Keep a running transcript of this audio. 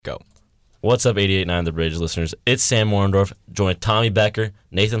Go. What's up, 88.9 The Bridge listeners? It's Sam Warendorf, joined with Tommy Becker,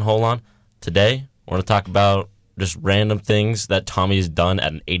 Nathan Holon. Today, we're going to talk about just random things that Tommy's done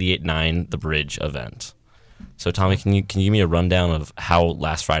at an 88.9 The Bridge event. So, Tommy, can you give me a rundown of how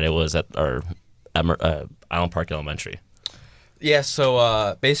last Friday was at Island Park Elementary? Yeah,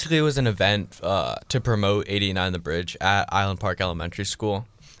 so basically it was an event to promote 88.9 The Bridge at Island Park Elementary School.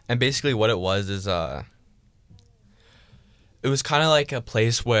 And basically what it was is it was kind of like a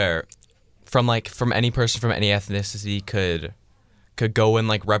place where from any person from any ethnicity could go and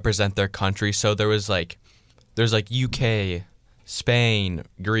like represent their country. So there's UK, Spain,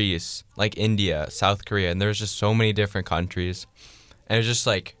 Greece, like India, South Korea, and there's just so many different countries. And it was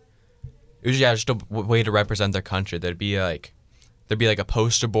just a way to represent their country. There'd be like a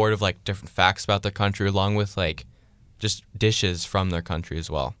poster board of like different facts about their country along with like just dishes from their country as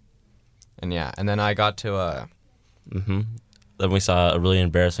well. And yeah, and then I got to Then we saw a really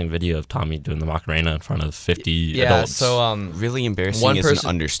embarrassing video of Tommy doing the Macarena in front of 50 adults. So really embarrassing is an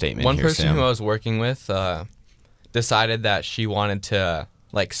understatement. One here, person Sam. who I was working with decided that she wanted to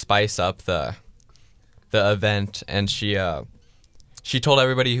like spice up the event, and she told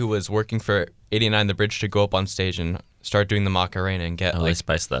everybody who was working for 89 The Bridge to go up on stage and start doing the Macarena and get they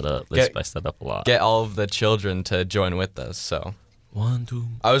spiced that up. They spiced that up a lot. Get all of the children to join with us. So 1, 2.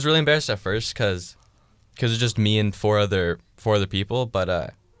 I was really embarrassed at first because it's just me and four other people,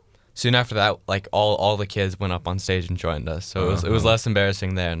 but soon after that, like all the kids went up on stage and joined us, so it was less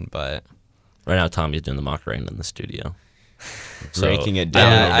embarrassing then. But right now, Tommy's doing the Macarena in the studio, breaking it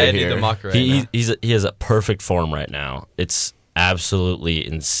down. I over did here. the Macarena. He has a perfect form right now. It's absolutely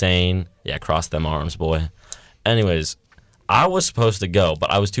insane. Yeah, cross them arms, boy. Anyways, I was supposed to go,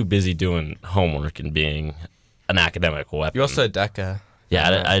 but I was too busy doing homework and being an academic weapon. You also had DECA.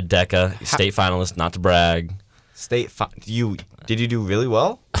 Yeah, I had DECA, state finalist, not to brag. Did you do really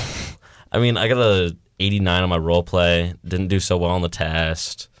well? I mean, I got a 89 on my role play. Didn't do so well on the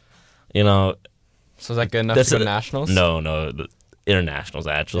test. You know. So is that good enough to go to nationals? No, the internationals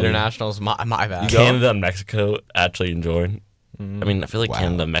actually. Internationals, my bad. Canada and Mexico actually enjoyed. I mean, I feel like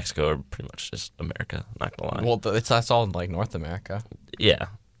Canada and Mexico are pretty much just America. Not gonna lie. Well, that's all like North America. Yeah,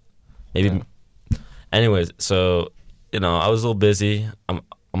 maybe. Yeah. Anyways, so I was a little busy. I'm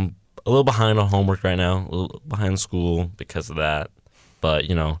a little behind on homework right now. A little behind school because of that. But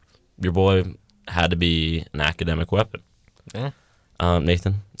your boy had to be an academic weapon. Yeah.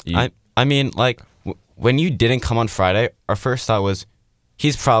 Nathan, I mean, like when you didn't come on Friday, our first thought was,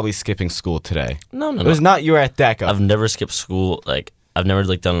 he's probably skipping school today. No. It was not you were at DECA. I've never skipped school. Like I've never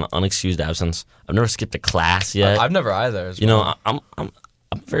done an unexcused absence. I've never skipped a class yet. I've never either. As well. I'm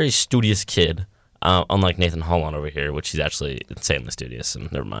a very studious kid. Unlike Nathan Holland over here, which he's actually insanely studious,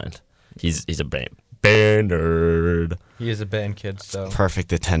 and never mind. He's a band nerd. He is a band kid, so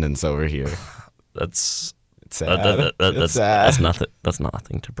perfect attendance over here. That's sad. That's sad. That's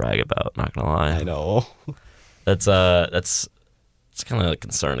nothing to brag about. Not gonna lie. I know. It's kind of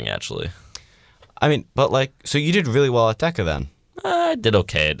concerning actually. I mean, but like, so you did really well at DECA then. I did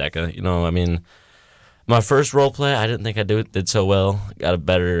okay at DECA. I mean, my first role play, I didn't think I did so well. Got a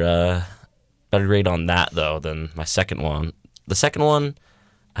better grade on that though than my second one. The second one,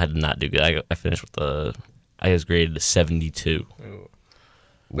 I did not do good. I finished with I was graded a 72.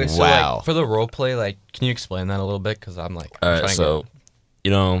 Wait, so wow. Like, for the role play, like, can you explain that a little bit? Because I'm like, all right. So,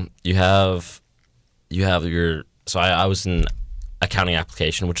 you have your. So I was in accounting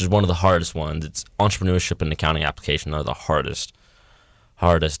application, which is one of the hardest ones. It's entrepreneurship and accounting application are the hardest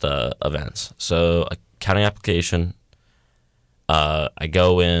events. So accounting application, I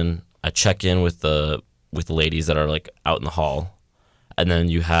go in, I check in with the ladies that are like out in the hall, and then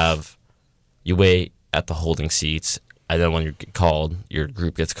you wait at the holding seats, and then when you get called, your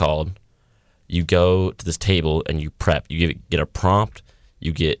group gets called, you go to this table and you prep. You get a prompt,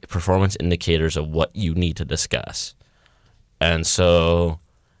 you get performance indicators of what you need to discuss. And so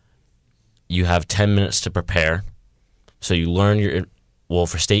you have 10 minutes to prepare. So you learn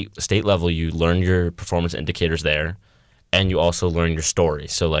for state level, you learn your performance indicators there, and you also learn your story.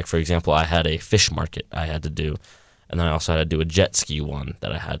 So like, for example, I had a fish market I had to do, and then I also had to do a jet ski one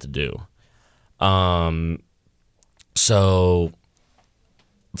that I had to do. So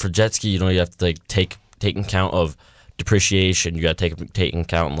for jet ski, you have to like take account of depreciation. You got to take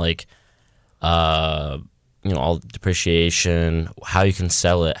account like all depreciation, how you can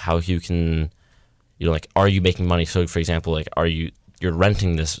sell it, how you can, like, are you making money? So for example, like, you're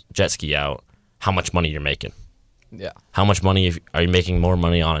renting this jet ski out, how much money you're making? Yeah. How much money are you making more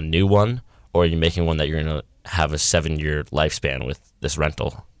money on a new one, or are you making one that you're gonna have a 7-year lifespan with this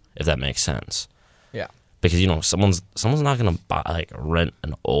rental, if that makes sense? Yeah. because someone's not gonna rent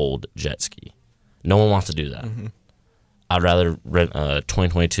an old jet ski. No one wants to do that. Mm-hmm. I'd rather rent a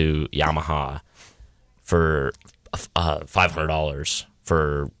 2022 Yamaha for $500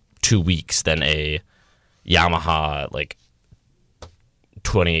 for 2 weeks than a Yamaha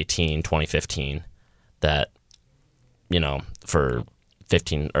 2018, 2015 that for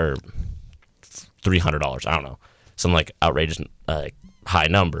 $15 or $300. I don't know, some outrageous high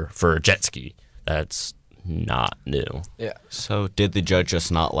number for a jet ski that's not new. Yeah. So did the judge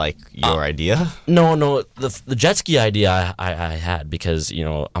just not like your idea? No. The jet ski idea I had because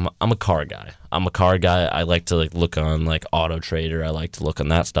I'm a car guy. I like to look on Auto Trader. I like to look on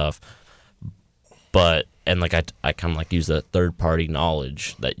that stuff. But I kind of use the third party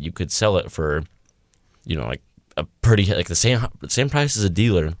knowledge that you could sell it for, a pretty the same price as a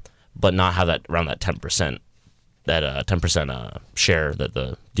dealer, but not have that around that 10%, that 10% share that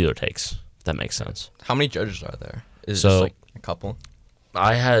the dealer takes. If that makes sense. How many judges are there? Is it So- just a couple?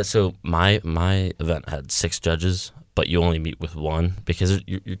 My event had 6 judges, but you only meet with one because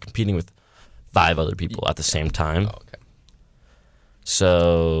you're competing with 5 other people at the same time. Oh, okay.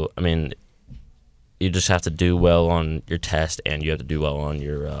 So you just have to do well on your test, and you have to do well on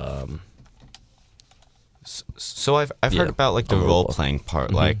your. So I've Yeah, heard about the a role role play. playing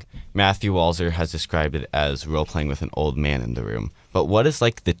part. Mhm. Matthew Walzer has described it as role playing with an old man in the room. But what is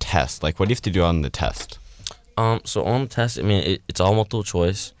the test? What do you have to do on the test? So on the test, it's all multiple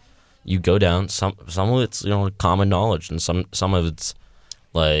choice. You go down. Some of it's common knowledge, and some of it's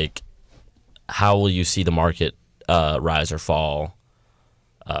how will you see the market rise or fall?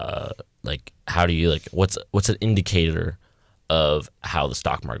 How do you what's an indicator of how the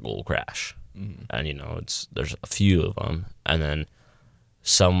stock market will crash? Mm-hmm. And there's a few of them, and then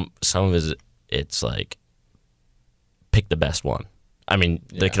some of it's pick the best one.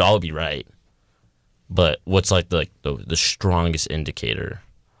 They could all be right, but what's the strongest indicator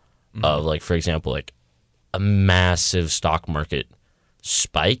of for example a massive stock market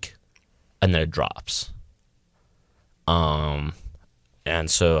spike and then it drops. And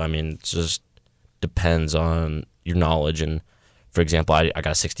so it just depends on your knowledge. And for example, I got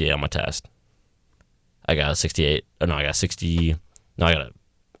a 68 on my test. I got a 68. Oh no, I got a 60. No, I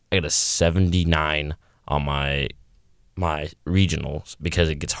got a 79 on my regionals because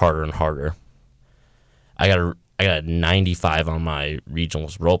it gets harder and harder. I got a 95 on my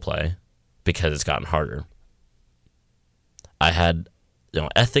regionals role play because it's gotten harder. I had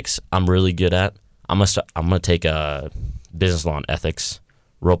ethics I'm really good at. I'm gonna take a business law and ethics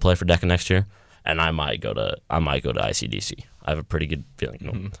role play for DECA next year, and I might go to ICDC. I have a pretty good feeling.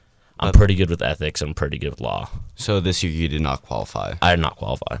 Mm-hmm. I'm pretty good with ethics. I'm pretty good with law. So this year you did not qualify. I did not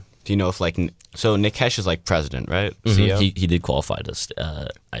qualify. Do you know if so Nikesh is president, right? Mhm. CEO? He did qualify to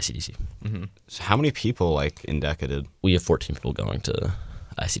ICDC. Mm-hmm. So how many people in DECA did? We have 14 people going to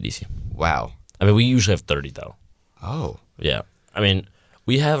ICDC. Wow. We usually have 30 though. Oh. Yeah.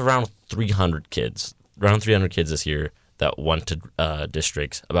 We have around 300 kids. Around 300 kids this year that went to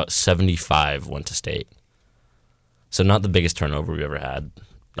districts. About 75 went to state. So not the biggest turnover we ever had.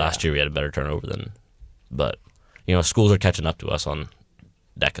 Last year we had a better turnover but schools are catching up to us on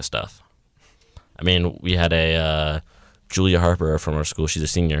DECA stuff. We had a Julia Harper from our school. She's a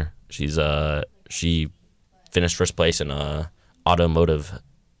senior. She finished first place in automotive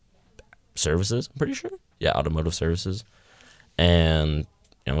services. I'm pretty sure. Yeah, automotive services. And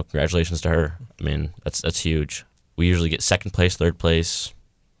congratulations to her. That's huge. We usually get second place, third place.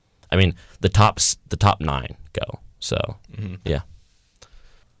 The top 9 go. So yeah.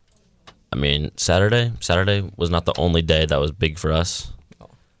 Saturday was not the only day that was big for us.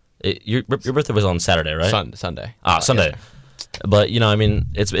 Your birthday was on Saturday, right? Sunday. Sunday. Yeah. But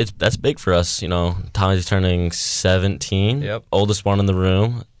it's that's big for us. Tommy's turning 17. Yep. Oldest one in the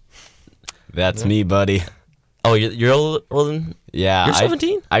room. That's me, buddy. Oh, you're older than. Yeah. You're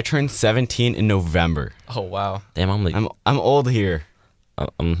 17. I turned 17 in November. Oh wow. Damn, I'm old here.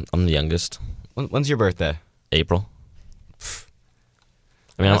 I'm the youngest. When's your birthday? April.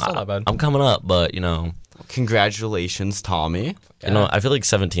 That's not that bad. I'm coming up, but Congratulations, Tommy. I feel like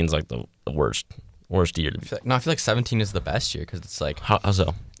 17 is the worst year to be. I feel like 17 is the best year because it's How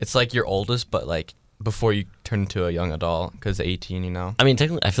so? it's your oldest, but before you turn into a young adult. Because 18,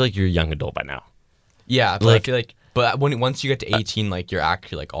 Technically, I feel like you're a young adult by now. Yeah, but I feel but once you get to 18, you're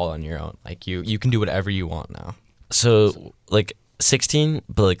actually all on your own. You can do whatever you want now. So 16,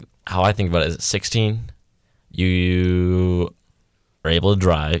 but how I think about it is 16, you are able to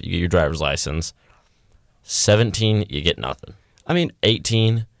drive. You get your driver's license. 17, you get nothing.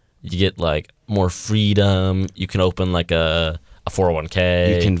 18, you get more freedom. You can open a a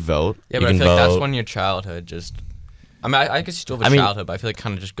 401k. You can vote. Yeah, You but I can feel like that's vote. when your childhood just. I mean, I guess you still have a childhood, but I feel like it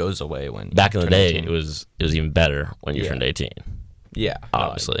kind of just goes away when. Back in you the turn day, 18. it was even better when you Yeah. turned 18. Yeah, no,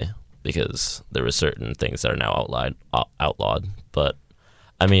 Obviously, because there were certain things that are now outlawed. But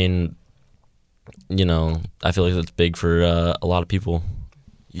I mean, I feel like that's big for a lot of people.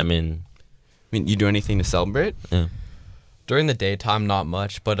 I mean, you do anything to celebrate? yeah. during the daytime, not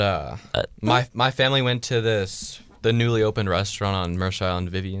much, but my family went to the newly opened restaurant on Mercer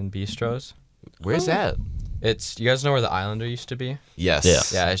Island, Vivian Bistros. Where's that? You guys know where the Islander used to be? Yes. Yeah.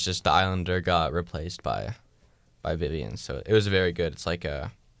 Yeah, it's just the Islander got replaced by Vivian, so it was very good. It's like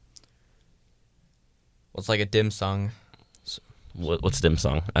a dim sum. What's dim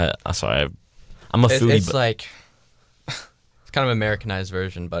sum? Sorry, I'm a foodie. It's like it's kind of Americanized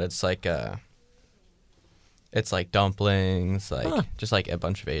version, but it's like dumplings, just like a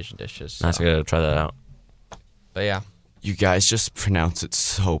bunch of Asian dishes. So. Nice, I gotta try that out. But yeah, You guys just pronounce it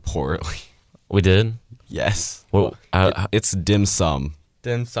so poorly. We did. Yes. Well, It's dim sum.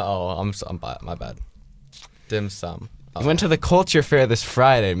 dim sum. Oh, my bad. Dim sum. Oh. You went to the culture fair this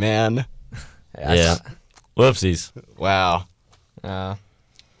Friday, man. yeah. Whoopsies. Wow. Uh, I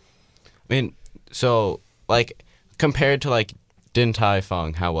mean, so compared to Din Tai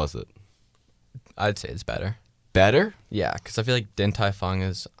Fung, how was it? I'd say it's better. Better? Yeah, because I feel like Din Tai Fung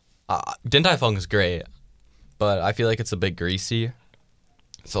is great, but I feel like it's a bit greasy.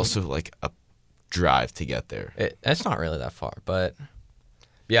 It's also a drive to get there. It's not really that far, but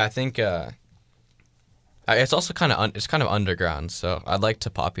yeah, I think it's also kind of underground. So I'd like to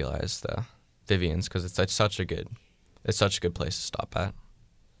popularize the Vivian's because it's such a good place to stop at.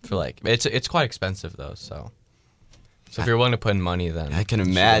 For it's quite expensive though, so if you're willing to put in money, then I can you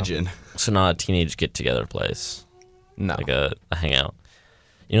should go. imagine. So not a teenage get together place, No, like a hangout.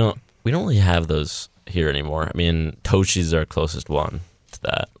 We don't really have those here anymore. I mean, Toshi's our closest one to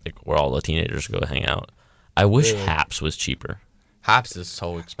that, where all the teenagers go hang out. I wish Really? Haps was cheaper. Haps is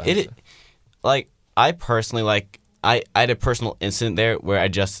so expensive. I personally I had a personal incident there where I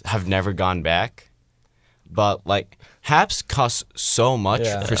just have never gone back. But Haps costs so much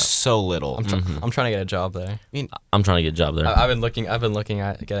Yeah. for so little. I'm trying to get a job there. I'm trying to get a job there. I've been looking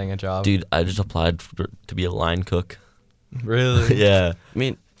at getting a job. Dude, I just applied to be a line cook. Really? Yeah. I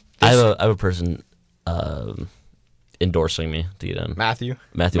mean, I have a person endorsing me to get in. Matthew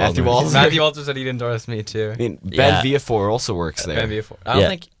Matthew Matthew Walter. Walter. Matthew Walter said he'd endorse me too. I mean, Ben Yeah. Villafor also works there. Maybe before. I don't Yeah.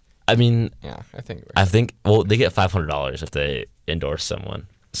 think. I mean, Yeah, I think. well, they get $500 if they endorse someone.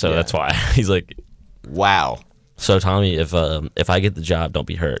 So Yeah. that's why he's like, Wow. so Tommy, if I get the job, don't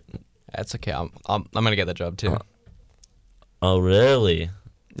be hurt. That's okay. I'm gonna get the job too. Oh, really?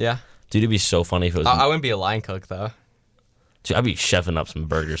 Yeah. Dude, it'd be so funny if it was. I wouldn't be a line cook though. Dude, I'd be chefing up some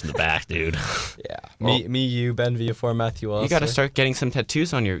burgers in the back, dude. Yeah. Well- me, you, Ben Villafor, Matthew Walter. You got to start getting some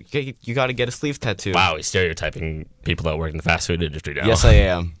tattoos on your. You got to get a sleeve tattoo. Wow, he's stereotyping people that work in the fast food industry now. Yes, I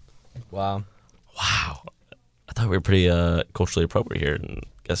am. Wow. Wow. I thought we were pretty culturally appropriate here, and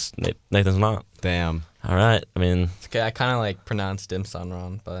guess Nathan's not. Damn. All right. I mean, It's okay. I kind of pronounced dim sum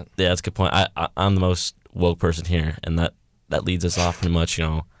wrong, but yeah, that's a good point. I'm the most woke person here, and that leads us off pretty much.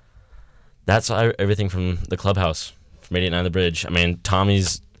 That's everything from the clubhouse, from 89 The Bridge. I mean,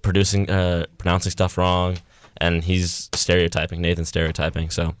 Tommy's pronouncing stuff wrong, and he's stereotyping. Nathan's stereotyping.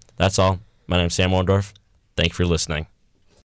 So that's all. My name's Sam Orndorff. Thank you for listening.